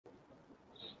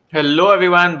Hello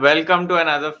everyone, welcome to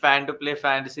another Fan2Play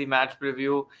fantasy match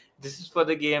preview. This is for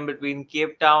the game between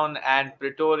Cape Town and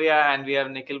Pretoria, and we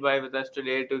have Nikhil Bhai with us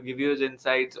today to give you his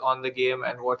insights on the game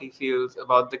and what he feels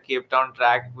about the Cape Town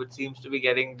track, which seems to be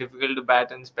getting difficult to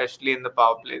bat in, especially in the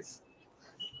power plays.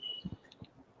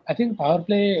 I think power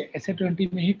play ऐसे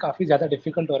 20 में ही काफ़ी ज़्यादा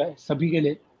difficult हो रहा है सभी के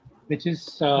लिए which is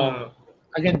Hmm.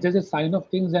 Again just a sign of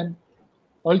things and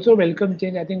also welcome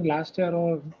change I think last year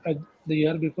और the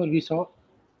year before we saw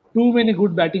to many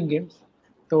good batting games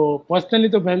तो पर्सनली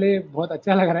तो पहले बहुत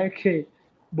अच्छा लग रहा है कि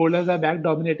bowlers are back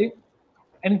dominating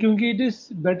and क्योंकि it is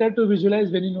better to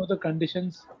visualise when you know the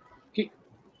conditions कि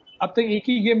अब तक एक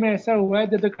ही गेम में ऐसा हुआ है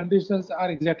that the conditions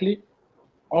are exactly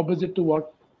opposite to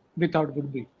what we thought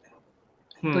would be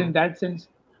तो Hmm. इन दैट सेंस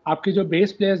आपके जो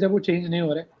बेस प्लेयर्स है वो चेंज नहीं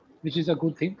हो रहे which is a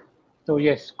good thing तो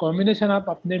यस कॉम्बिनेशन आप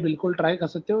अपने बिल्कुल ट्राई कर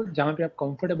सकते हो जहाँ पे आप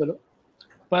कंफर्टेबल हो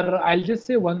पर I just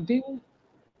say one thing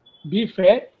be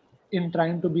fair in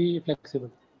trying to be flexible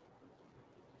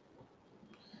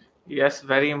Yes,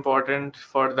 very important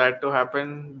for that to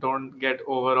happen. Don't get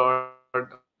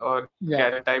overawed or carry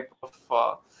any या type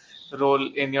of role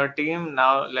in your team.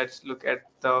 Now, let's look at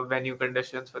the venue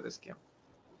conditions for this game.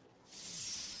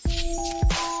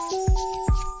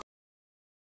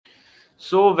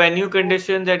 So venue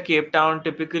conditions at Cape Town,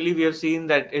 typically we have seen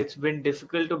that it's been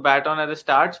difficult to bat on at the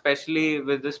start, especially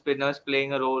with the spinners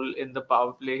playing a role in the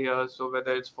power play here. So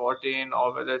whether it's 14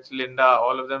 or whether it's Linda,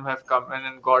 all of them have come in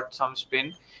and got some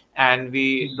spin, and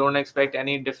we don't expect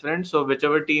any difference. So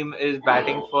whichever team is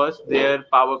batting first, their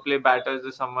power play batters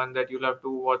is someone that you'll have to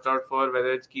watch out for,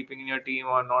 whether it's keeping in your team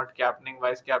or not captaining,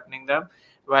 vice captaining them.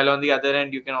 While on the other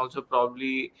end, you can also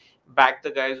probably back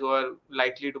the guys who are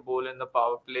likely to bowl in the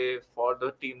power play for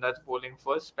the team that's bowling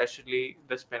first, especially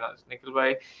the spinners. Nikhil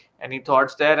bhai, any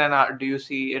thoughts there? And do you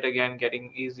see it again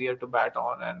getting easier to bat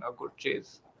on and a good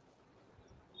chase?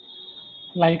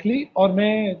 Likely और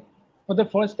मैं for the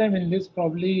first time in this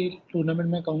probably tournament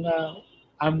में कहूँगा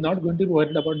I am not going to be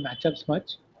worried about matchups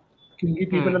much क्योंकि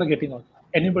people Hmm. Are getting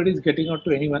out anybody is getting out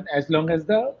to anyone as long as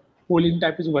the polling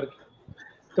type is working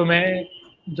तो मैं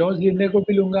George Linde को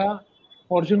भी लूंगा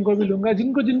Fortune को भी लूंगा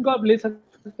जिनको जिनको आप ले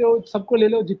सकते हो सबको ले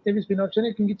लो जितने भी स्पिन ऑप्शन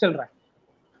है क्योंकि चल रहा है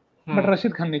बट Hmm.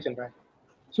 रशीद खान नहीं चल रहा है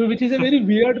सो which is a very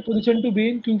weird position to be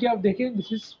in क्योंकि आप देखें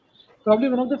this is probably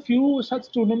one of the few such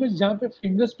tournaments जहाँ पे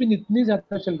फिंगर स्पिन इतनी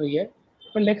ज़्यादा चल रही है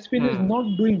but leg spin is Hmm. not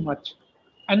doing much.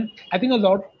 And I think a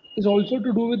lot is also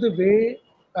to do with the way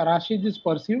Rashid is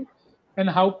perceived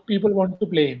and how people want to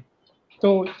play him.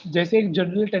 तो जैसे एक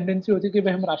general tendency होती है कि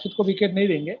भाई हम राशिद को wicket नहीं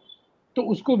देंगे तो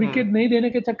उसको Hmm. विकेट नहीं देने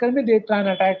के चक्कर में they try and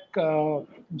attack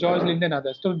George Lyndon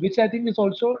others तो विच I think is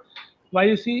also why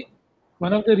you see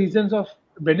one of the reasons of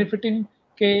benefiting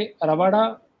के रवाडा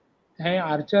हैं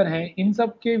आर्चर हैं इन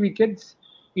सब के विकेट्स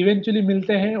इवेंचुअली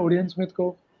मिलते हैं ओडियन स्मिथ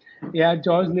को या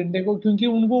जॉर्ज लिंडे को क्योंकि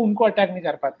उनको उनको अटैक नहीं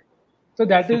कर पाते so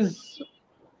that is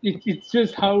it's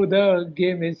just how the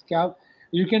game is क्या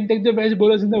you can take the best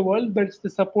bowlers in the world but it's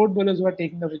the support bowlers who are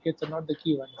taking the wickets and not the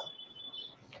key ones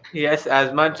Yes,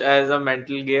 as much as a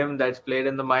mental game that's played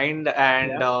in the mind.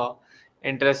 And yeah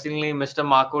interestingly, Mr.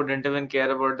 Marco didn't even care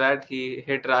about that. He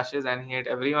hit Rashes and he hit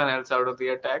everyone else out of the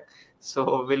attack. So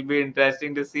will be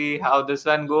interesting to see how this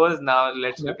one goes. Now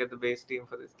let's yeah look at the base team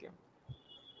for this game.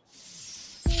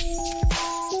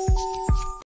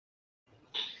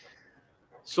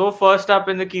 So first up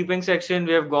in the keeping section,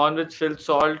 we have gone with Phil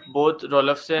Salt. Both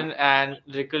Rolofson and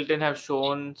Rickleton have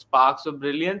shown sparks of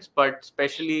brilliance, but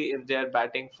especially if they are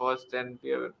batting first, then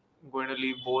we are going to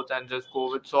leave both and just go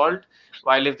with Salt.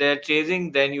 While if they are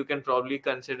chasing, then you can probably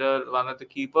consider one of the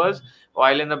keepers.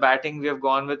 While in the batting, we have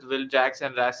gone with Will Jacks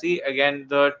and Rassi. Again,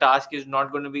 the task is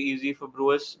not going to be easy for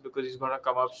Brewis because he's going to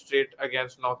come up straight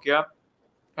against Nokia,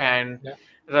 and yeah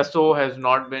Rasso has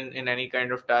not been in any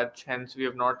kind of touch. Hence, we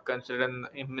have not considered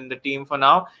him in the team for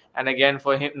now. And again,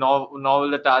 for him, now will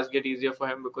the task get easier for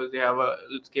him because they have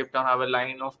Cape Town have a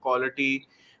line of quality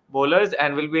bowlers,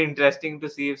 and will be interesting to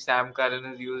see if Sam Curran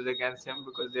is used against him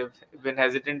because they've been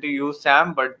hesitant to use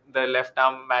Sam, but the left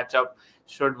arm matchup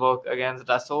should work against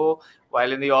Rasso.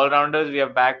 While in the all rounders, we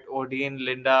have backed Odin,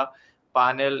 Linda,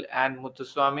 Panel and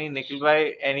Muthuswamy. Nikhil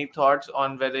bhai, any thoughts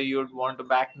on whether you'd want to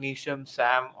back Nisham,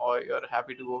 Sam, or you're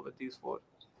happy to go with these four?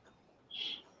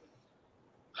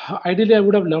 ideally I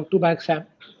would have loved to back Sam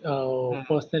Hmm.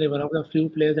 personally one of the few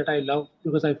players that I love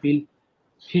because I feel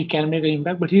he can make an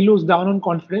impact but he looks down on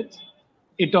confidence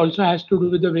it also has to do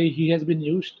with the way he has been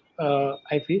used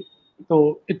I feel तो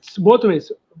it's both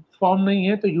ways form नहीं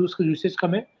है तो usage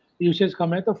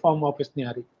कम है तो form वापस नहीं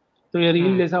आ रही तो ये रील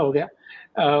Hmm. जैसा हो गया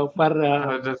पर I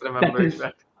was just that remembering is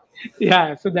that.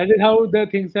 yeah so that is how the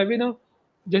things have you know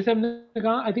जैसे हमने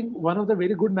कहा, I think one of the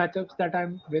very good matchups that I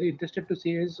am very interested to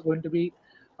C is going to be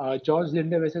George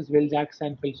Linde versus Will Jacks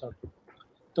and Phil Salt.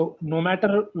 तो no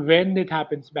matter when it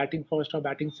happens, batting first और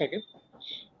batting second,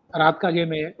 रात का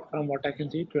game है from what I can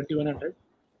see 2100.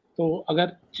 तो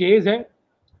अगर chase है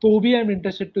तो भी I am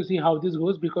interested to see how this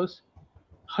goes, because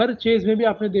her chase में भी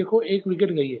आपने देखो एक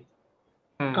विकेट गई है.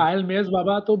 Kyle Mayers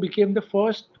Baba to became the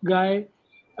first guy,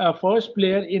 first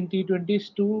player in T20s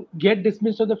to get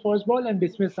dismissed on the first ball and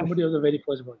dismiss somebody on the very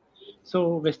first ball. So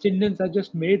West Indians are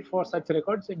just made for such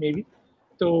records, maybe.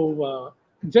 So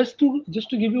just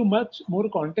to give you much more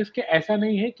context, कि ऐसा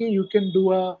नहीं है कि you can do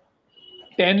a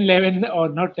 10-11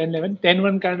 और not 10-11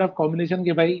 10-1 kind of combination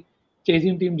के भाई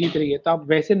chasing team जीत रही है, तो आप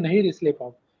वैसे नहीं रिस्क ले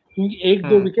पाओ, क्योंकि एक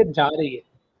दो विकेट जा रही है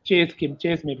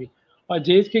चेस में भी. और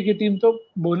जेस की टीम तो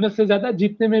बोनस से ज्यादा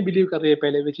जीतने में बिलीव कर रही है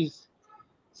पहले, which is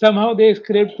somehow they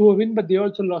scraped to a win, but they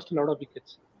also lost a lot of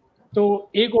wickets. तो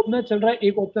एक ओपनर चल रहा है,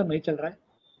 एक ओपनर नहीं चल रहा है,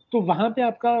 तो वहां पे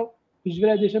आपका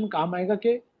विजुअलाइजेशन काम आएगा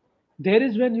कि there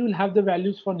is when you will have the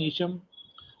values for Neesham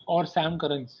और सैम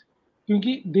करन्स,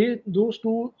 क्योंकि दे दोस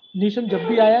टू, नीशम जब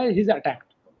भी आया है, he is attacked,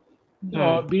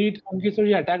 beat Funky, so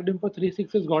he attacked him for 3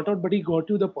 sixes, got out, but he got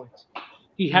you the points.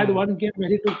 He had one game where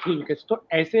he took 3 wickets. तो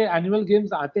ऐसे annual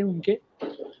games आते हैं उनके.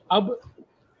 अब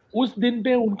उस दिन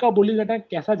पे उनका बॉलिंग अटैक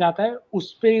कैसा जाता है,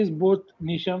 उस पे is both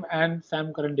Neesham and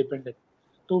Sam Curran dependent.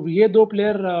 तो ये दो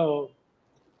प्लेयर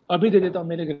अभी दे देता हूँ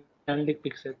मेरे ग्रैंड लीग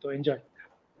पिक से, तो enjoy.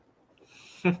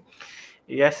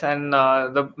 Yes, and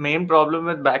the main problem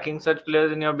with backing such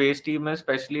players in your base team,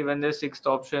 especially when there's sixth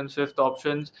options, fifth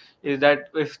options, is that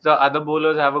if the other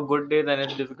bowlers have a good day, then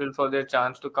it's difficult for their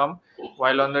chance to come.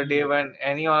 While on the day when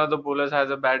any one of the bowlers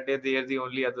has a bad day, they are the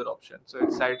only other option. So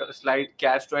it's a slight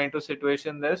catch-22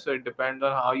 situation there. So it depends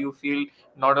on how you feel,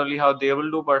 not only how they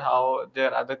will do, but how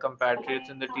their other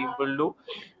compatriots in the team will do.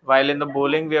 While in the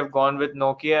bowling, we have gone with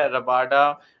Nokia, Rabada,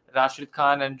 Rashid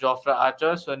Khan and Jofra Archer,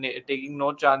 so taking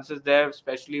no chances there,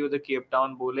 especially with the Cape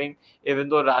Town bowling. Even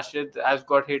though Rashid has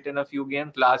got hit in a few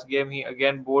games, last game he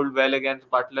again bowled well against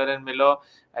Butler and Miller.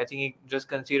 I think he just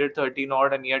conceded 13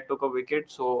 odd and yet took a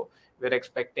wicket. So we're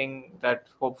expecting that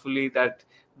hopefully that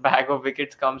bag of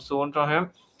wickets comes soon from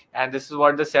him. And this is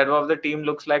what the setup of the team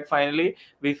looks like finally.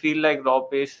 We feel like raw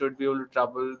pace should be able to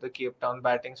trouble the Cape Town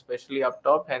batting, especially up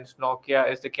top. Hence, Nokia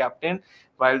is the captain,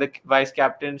 while the vice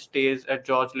captain stays at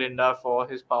George Linda for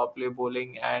his power play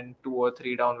bowling and 2 or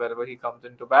 3 down wherever he comes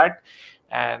into bat.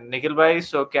 And Nikhil bhai,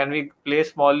 so can we play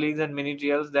small leagues and mini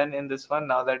GLs then in this one,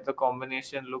 now that the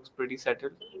combination looks pretty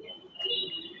settled?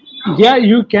 Yeah,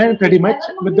 you can pretty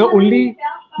much, but the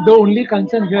only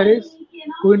concern here is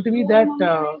going to be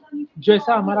that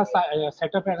जैसा हमारा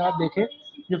setup है, अगर आप देखें,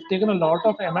 we've taken a lot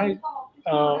of MI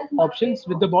options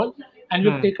with the ball and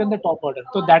we've taken the top order.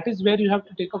 So that is where you have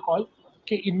to take a call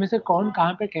कि इनमें से कौन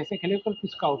कहाँ पे कैसे खेले और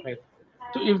किसका आउट है.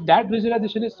 तो if that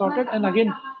visualization is sorted, and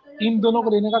again इन दोनों को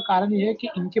लेने का कारण ये है कि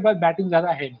इनके पास बैटिंग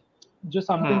ज्यादा है नहीं, जो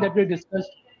something that we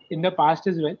discussed in the past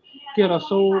as well, कि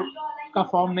रसो का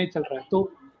फॉर्म नहीं चल रहा है. तो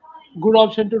good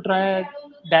option to try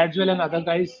Dadswell and other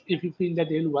guys if you feel that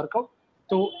they will work out.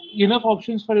 So enough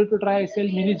options for you to try SL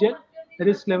mini gel.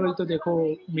 Risk level तो देखो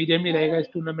medium ही रहेगा इस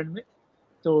टूर्नामेंट में.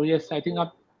 तो yes, I think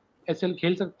आप SL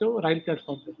खेल सकते हो right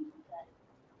platform पे.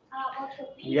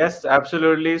 Yes,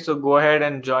 absolutely. So go ahead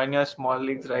and join your small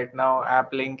leagues right now.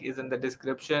 App link is in the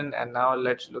description. And now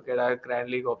let's look at our Grand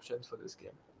League options for this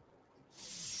game.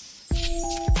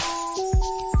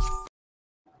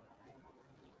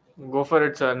 Go for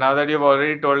it, sir. Now that you've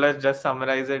already told us, just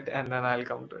summarize it and then I'll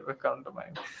come to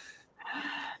mine.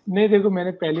 नहीं देखो,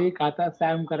 मैंने पहले ही कहा था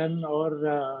Sam Curran और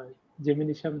Jimmy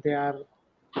Neesham they are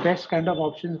best kind of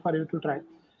options for you to try.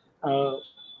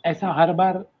 ऐसा हर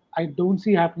बार I don't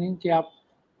see happening कि आप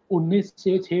 19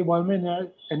 से 6 बॉल में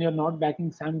and you are not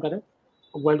banking Sam Curran.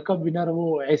 World cup winner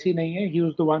वो ऐसी नहीं है. He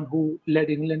was the one who lead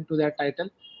England to that title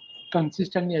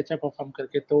consistently अच्छा परफॉर्म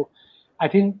करके. तो I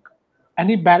think and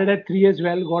he batted at 3 as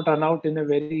well, got run out in a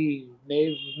very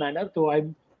naive manner. So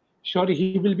I'm sure he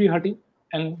will be hurting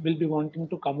and will be wanting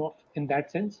to come off in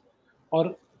that sense. और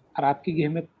रात की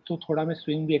game में तो थोड़ा मैं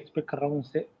swing भी expect कर रहा हूँ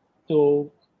उससे. तो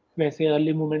वैसे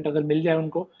अर्ली मूवमेंट अगर मिल जाए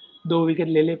उनको, 2 विकेट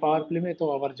ले ले पावर प्ले में,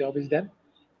 तो our job is done.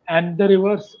 And the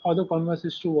reverse और the converse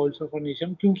is true also for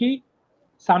Neesham, क्योंकि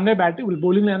सामने बैटिंग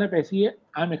बॉलिंग लाना ऐसी है.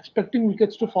 I am expecting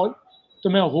wickets to fall. तो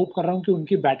मैं होप कर रहा हूँ कि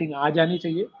उनकी बैटिंग आ जानी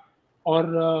चाहिए.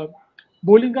 और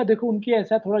बॉलिंग का देखो उनकी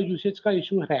ऐसा थोड़ा यूसेज का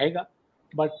इशू रहेगा,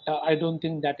 but I don't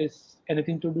think that is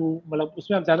anything to do, मतलब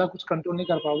उसमें आप ज़्यादा कुछ कंट्रोल नहीं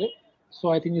कर पाओगे. सो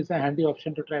I think it's a handy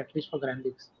option to try at least for grand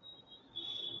leagues.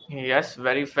 Yes,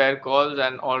 very fair calls,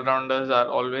 and all-rounders are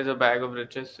always a bag of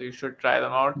riches, so you should try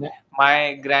them out. Yeah,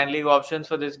 My Grand League options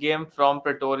for this game from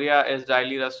Pretoria is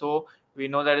Riley Russo. We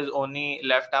know that his only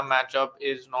left-arm matchup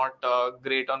is not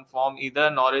great on form either,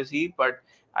 nor is he, but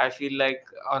I feel like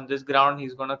on this ground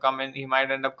he's going to come in. He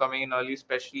might end up coming in early,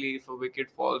 especially if a wicket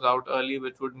falls out early,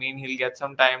 which would mean he'll get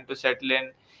some time to settle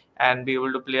in and be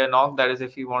able to play a knock. That is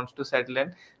if he wants to settle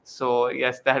in. So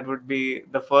yes, that would be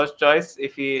the first choice.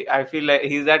 If he, I feel like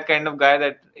he's that kind of guy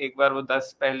that एक बार वो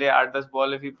 10 पहले 8-10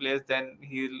 ball if he plays, then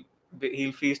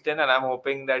he'll feast in, and I'm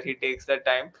hoping that he takes that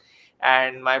time.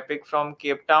 And my pick from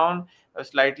Cape Town,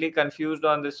 slightly confused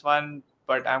on this one,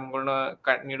 but I'm gonna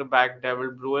continue to back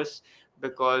Devil Brewers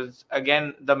because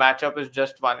again the matchup is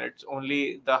just one. It's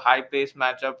only the high pace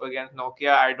matchup against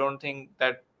Nokia. I don't think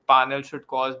that Panel should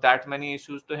cause that many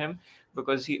issues to him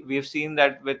because we've seen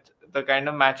that with the kind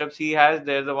of matchups he has,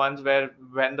 they're the ones where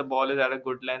when the ball is at a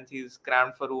good length, he's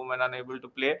cramped for room and unable to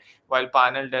play, while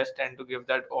Panel does tend to give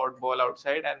that odd ball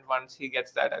outside. And once he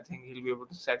gets that, I think he'll be able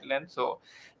to settle in. So,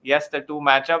 yes, the two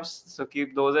matchups. So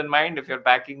keep those in mind. If you're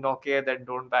backing Nokia, then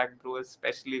don't back Brewers,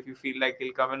 especially if you feel like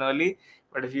he'll come in early.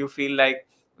 But if you feel like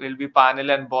will be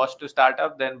Panel and Bosch to start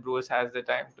up, then Brewers has the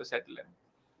time to settle in.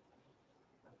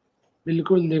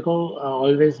 बिल्कुल देखो,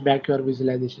 always back your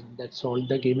visualization. That's all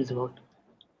the game is about.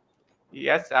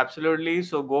 Yes, absolutely.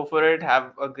 So go for it.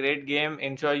 Have a great game.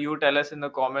 Enjoy. You tell us in the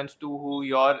comments too who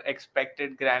your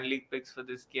expected Grand League picks for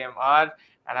this game are.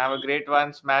 And have a great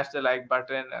one. Smash the like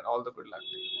button and all the good luck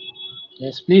to you.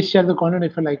 Yes, please share the content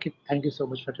if you like it. Thank you so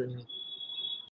much for tuning in.